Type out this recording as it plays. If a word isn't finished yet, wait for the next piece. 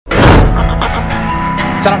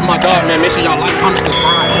Shout out to my dog, man. Make sure y'all like, comment,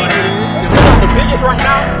 subscribe. If he's not the biggest right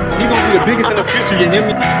now, he's gonna be the biggest in the future. You hear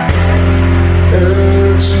me?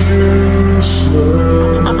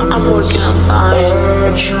 I'm working on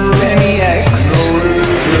mine. Penny X.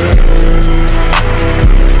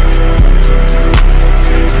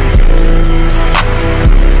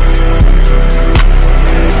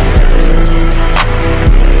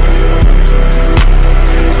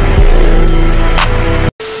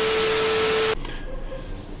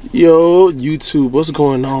 Yo, YouTube, what's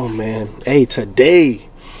going on, man? Hey, today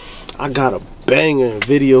I got a banger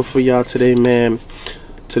video for y'all today, man.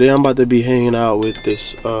 Today I'm about to be hanging out with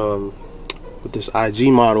this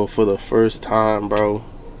IG model for the first time, bro.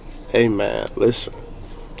 Hey, man, listen.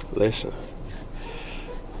 I'm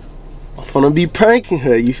finna be pranking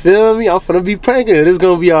her, you feel me? I'm finna be pranking her. This is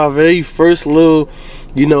gonna be our very first little,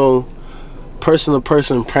 you know,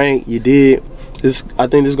 person-to-person prank. You did this. I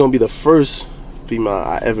think this is gonna be the first female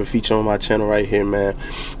I ever feature on my channel right here, man.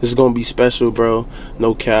 This is gonna be special, bro.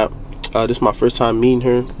 No cap. This is my first time meeting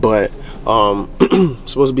her, but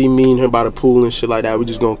supposed to be meeting her by the pool and shit like that. We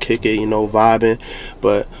just gonna kick it, you know, vibing.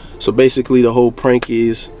 But so basically the whole prank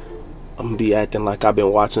is I'm gonna be acting like I've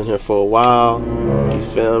been watching her for a while. You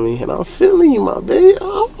feel me? And I'm feeling you, my baby.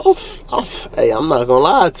 Hey, I'm not gonna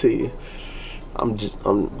lie to you. I'm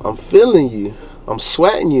feeling you. I'm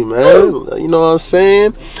sweating you, man. You know what I'm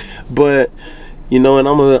saying? But you know, and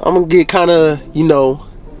I'm gonna get kind of, you know,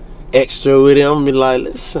 extra with it. I'm gonna be like,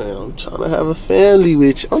 listen, I'm trying to have a family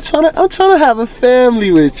with you. I'm trying to have a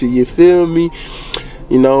family with you. You feel me?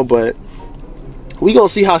 You know, but we gonna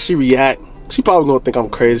see how she react. She probably gonna think I'm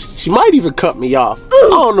crazy. She might even cut me off. I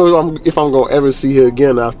don't know if I'm gonna ever see her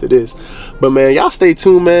again after this. But man, y'all stay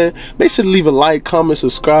tuned, man. Make sure to leave a like, comment,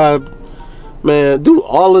 subscribe, man. Do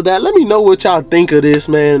all of that. Let me know what y'all think of this,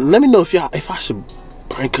 man. Let me know if I should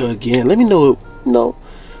prank her again. Let me know, you know,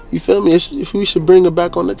 you feel me, if we should bring her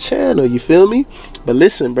back on the channel, you feel me? But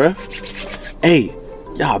listen, bro, hey,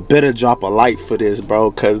 y'all better drop a like for this,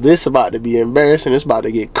 bro, cause this about to be embarrassing. It's about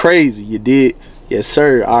to get crazy. You did? Yes,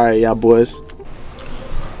 sir. All right, y'all boys.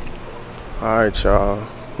 All right, y'all,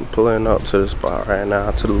 I'm pulling up to the spot right now,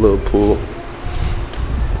 to the little pool.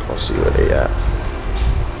 Let's see where they at.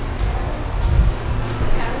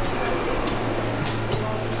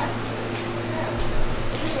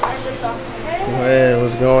 Hey,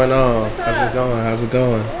 what's going on? How's it going? How's it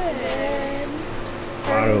going? Good.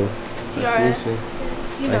 Otto. Nice to meet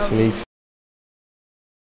you. Nice to meet you.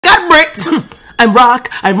 Got bricked. I'm rock.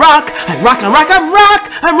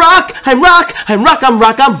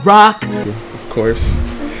 Of course.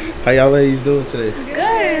 How y'all ladies doing today?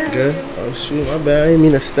 Good. Good? Oh shoot, my bad. I didn't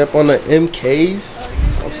mean to step on the MKs.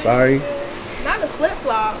 I'm sorry. Not the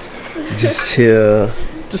flip-flops. Just chill.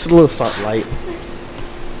 Just a little something light.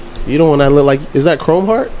 You don't want that look like, is that Chrome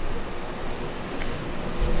Heart?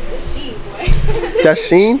 It's Sheen, boy. That's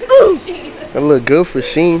Sheen? That look good for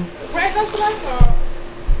Sheen. Right, that's what I thought.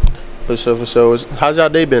 For sure. How's y'all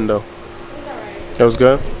day been though? It's alright. That was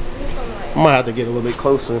good? It's I might have to get a little bit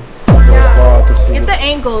closer. So I can see. Get the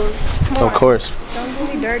angles. Come on. Of course. Don't do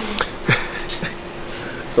me dirty.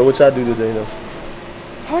 So what y'all do today though?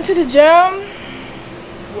 I went to the gym.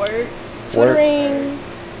 Work. Tutoring.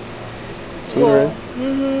 Tutoring?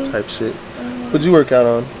 Type shit. What'd you work out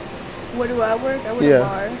on? Where do I work? I work at a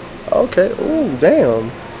bar. Okay. Ooh, damn.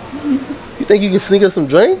 You think you can sneak us some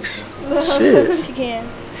drinks? Shit. She can.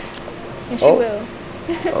 And she will.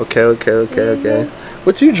 Okay.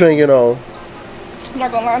 What you drinking on? I'm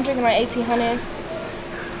not gonna lie, I'm drinking my 1800.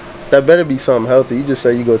 That better be something healthy. You just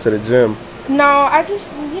say you go to the gym. No, I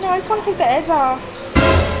just want to take the edge off.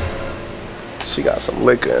 She got some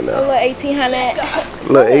liquor in A there. little 1800.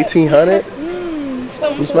 Look, 1800?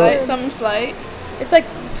 Something slight. It's like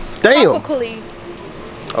Damn. tropically.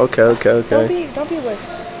 Okay. Don't be a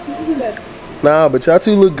wuss. Nah, but y'all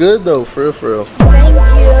two look good though, for real. Thank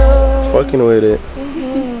you. Fucking with it.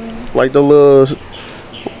 Like the little,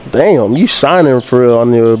 damn, you shining for real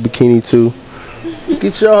on your bikini too. Look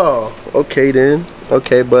at y'all. Okay then.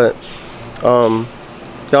 Okay, but y'all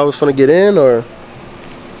was finna get in or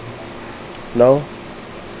no?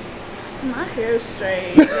 My hair's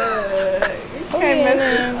straight. You can't mess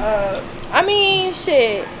this up. I mean,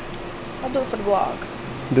 shit. I'll do it for the vlog.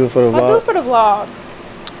 Do it for the vlog? I'll do it for the vlog.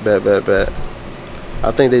 Bet.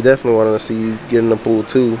 I think they definitely want to see you get in the pool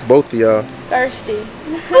too. Both of y'all. Thirsty.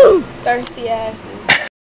 Thirsty asses.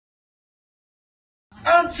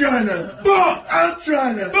 I'm trying to fuck.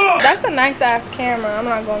 That's a nice ass camera, I'm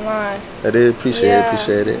not gonna lie. I did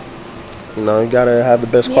appreciate it. You know, you gotta have the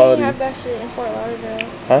best quality. You didn't have that shit in Fort Lauderdale.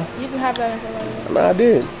 Huh? You didn't have that in Fort Lauderdale. No, I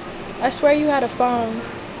did. I swear you had a phone.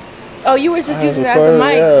 Oh, you were just I using it have as a a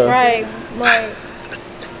mic. phone, yeah. Right.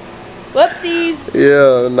 Whoopsies.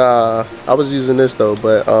 Yeah, nah. I was using this though,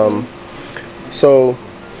 but so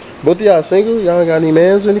both of y'all single? Y'all ain't got any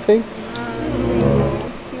mans or anything?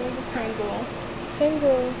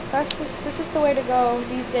 Single. That's just the way to go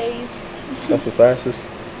these days. That's the fastest.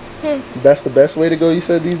 That's the best way to go. You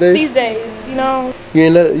said these days. These days, you know.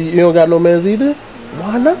 You don't got no mans either.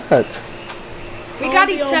 Why not? We got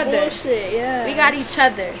each other. Bullshit, yeah. We got each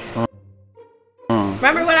other.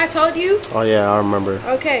 Remember what I told you? Oh yeah, I remember.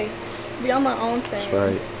 Okay. Be on my own thing.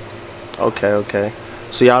 That's right. Okay.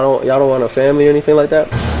 So y'all don't want a family or anything like that?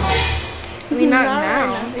 I mean, not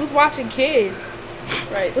now. Who's watching kids?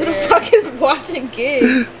 Right Who the there. fuck is watching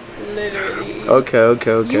kids? Literally.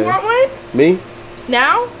 Okay. You want one? Me?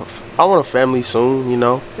 Now? I want a family soon. You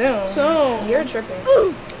know. Soon. You're tripping.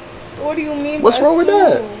 What do you mean What's by wrong with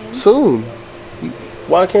that? Soon.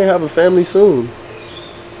 Why can't I have a family soon?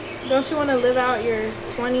 Don't you want to live out your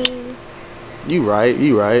 20s? You right.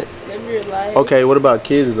 Live your life. Okay, what about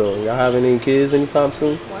kids though? Y'all have any kids anytime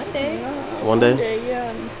soon? One day. One day?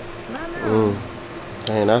 Yeah. Not now.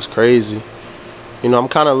 Dang, that's crazy. You know, I'm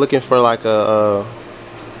kind of looking for like a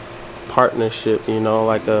partnership, you know,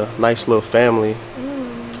 like a nice little family.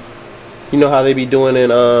 You know how they be doing in,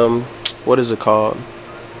 what is it called?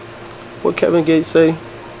 What Kevin Gates say?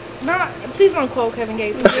 Please don't quote Kevin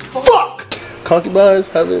Gates. Fuck! Concubines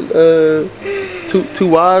having two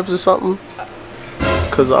wives or something?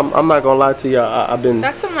 Cause I'm not gonna lie to y'all, I've been...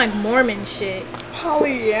 That's some like Mormon shit.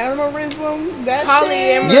 Polyamorism. That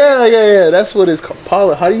Polyamory. shit. Yeah, that's what it's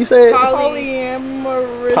called. How do you say it?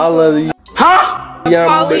 Polyamorism.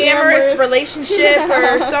 Polyamorous relationship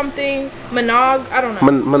or something. I don't know.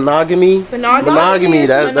 Monogamy? Monogamy,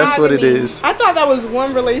 that's what it is. I thought that was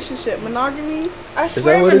one relationship. Monogamy. I that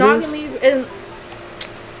swear what it is? monogamy and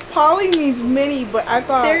Poly means many, but I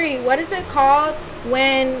thought. Siri, what is it called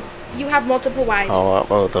when you have multiple wives? Oh,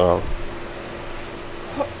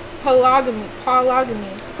 Polygamy.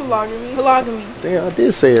 damn, I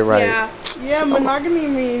did say it right. Yeah, monogamy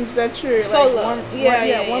means that you're Solo. like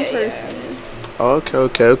one person.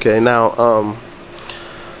 Okay. Now,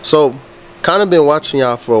 so kind of been watching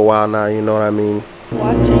y'all for a while now. You know what I mean?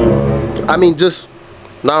 I mean, just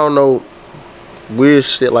I don't know, weird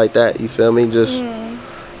shit like that. You feel me? Just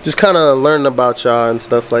kind of learning about y'all and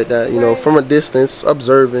stuff like that. You know, from a distance,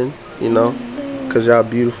 observing. You know, cause y'all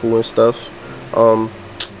beautiful and stuff.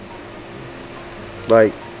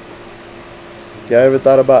 Like, y'all ever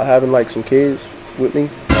thought about having like some kids with me?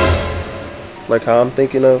 Like how I'm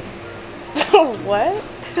thinking of? What?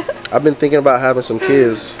 I've been thinking about having some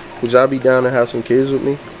kids. Would y'all be down to have some kids with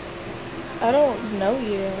me? I don't know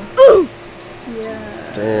you.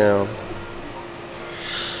 Yeah. Damn.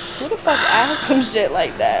 Who the fuck asked some shit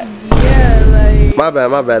like that? Yeah, like. My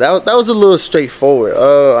bad. That was a little straightforward.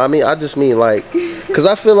 I mean, I just mean like, cause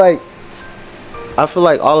I feel like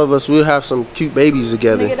all of us will have some cute babies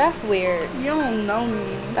together. Nigga, that's weird. You don't know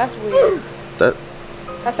me. That's weird.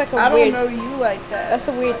 That's like a I weird. don't know you like that. That's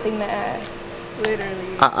a weird thing to ask.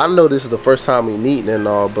 Literally. I know this is the first time we meeting and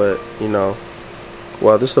all, but you know,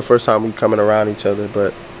 well, this is the first time we coming around each other,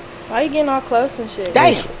 but. Why you getting all close and shit?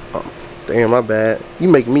 Damn, my bad. You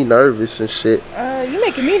making me nervous and shit. You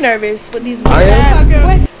making me nervous with these I am?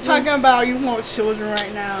 questions. Talking about you want children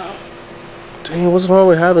right now. Damn, what's wrong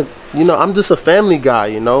with having? You know, I'm just a family guy.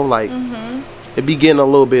 You know, like it be getting a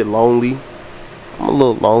little bit lonely. I'm a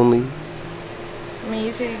little lonely. I mean,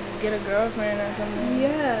 you could get a girlfriend or something.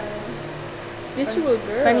 Yeah. Get you a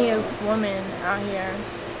girl. Plenty of women out here.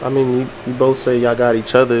 I mean, you both say y'all got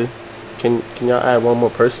each other. Can y'all add one more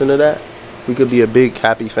person to that? We could be a big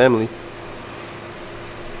happy family.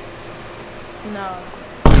 No.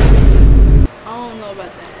 I don't know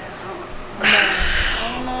about that. I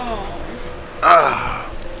don't know.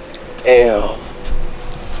 Damn.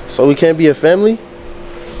 So we can't be a family?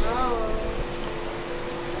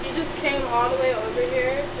 You just came all the way over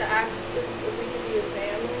here to ask if we could be a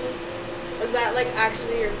family. Is that like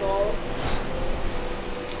actually your goal?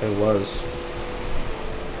 It was.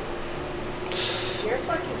 You're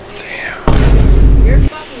fucking weird. Damn. You're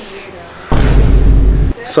fucking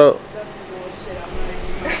weirdo. So. That's some bullshit.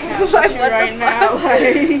 I'm not even right now.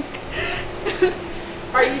 Like.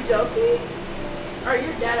 Are you joking? Or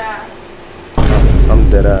you dead ass? I'm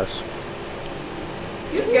dead ass.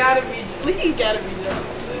 You gotta be. He gotta be joking.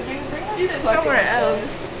 Bring that shit somewhere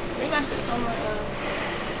else. Bring that shit somewhere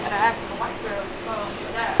else. Gotta ask a white girl for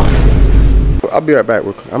that. I'll be right back.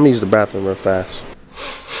 I'm gonna use the bathroom real fast.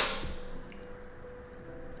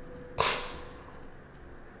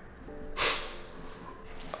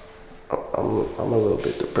 I'm a little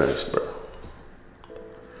bit depressed, bro.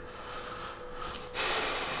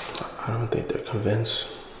 I don't think they're convinced.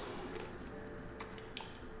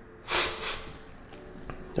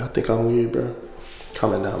 Y'all think I'm weird, bro?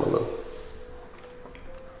 Comment down below.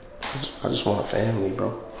 I just want a family,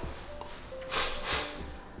 bro.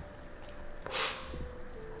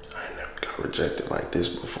 I ain't never got rejected like this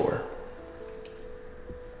before.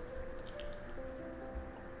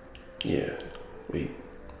 Yeah, we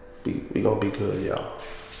gonna be good, y'all.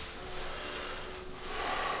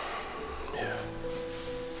 Yeah.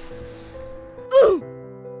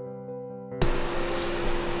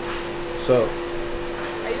 So.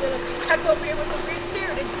 Are you gonna come back over here with the weird shit,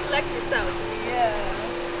 or did you collect yourself? Yeah.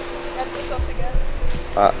 Got yourself together?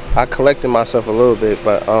 I collected myself a little bit,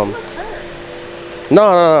 but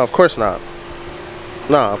no, of course not.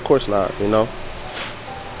 No, of course not, you know.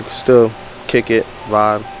 You can still kick it,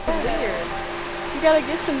 vibe. You gotta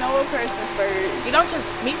get to know a person first. You don't just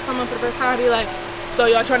meet someone for the first time and be like, so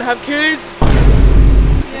y'all trying to have kids?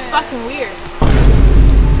 Yeah. It's fucking weird.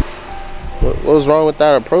 What was wrong with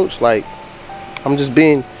that approach? Like, I'm just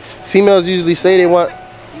being, females usually say they want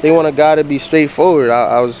a guy to be straightforward.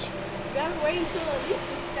 I was. You gotta wait until at least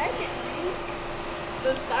the second,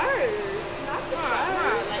 the third, not the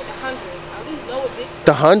third. Like the 100th. At least know a bitch.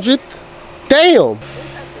 The 100th? Damn. Work that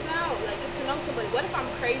shit out. Like, get to know somebody. What if I'm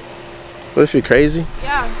crazy? What if you're crazy?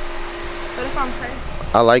 Yeah. What if I'm crazy?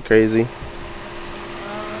 I like crazy.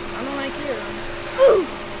 I don't like you.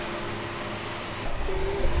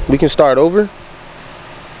 We can start over?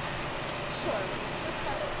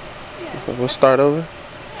 Sure. We'll start over?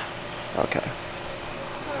 Okay.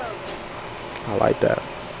 I like that.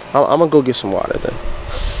 I'm gonna go get some water then.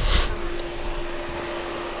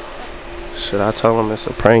 Should I tell them it's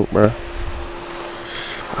a prank, bro?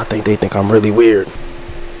 I think they think I'm really weird.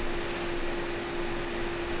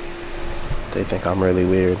 They think I'm really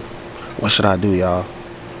weird. What should I do, y'all?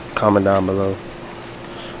 Comment down below.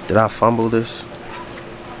 Did I fumble this?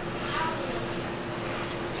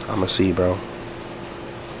 I'ma see, bro.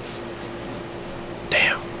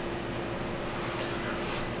 Damn.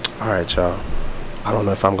 Alright, y'all. I don't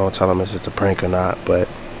know if I'm gonna tell them this is a prank or not, but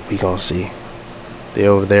we gonna see. They're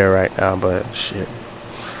over there right now, but shit.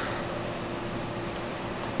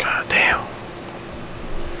 God damn.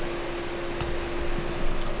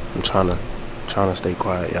 I'm trying to stay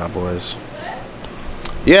quiet, y'all boys.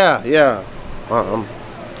 Yeah.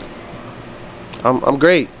 I'm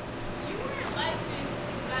great.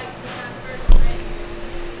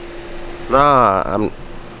 Nah, I'm.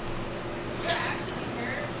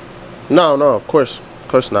 No, of course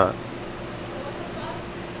not.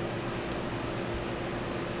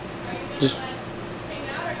 Just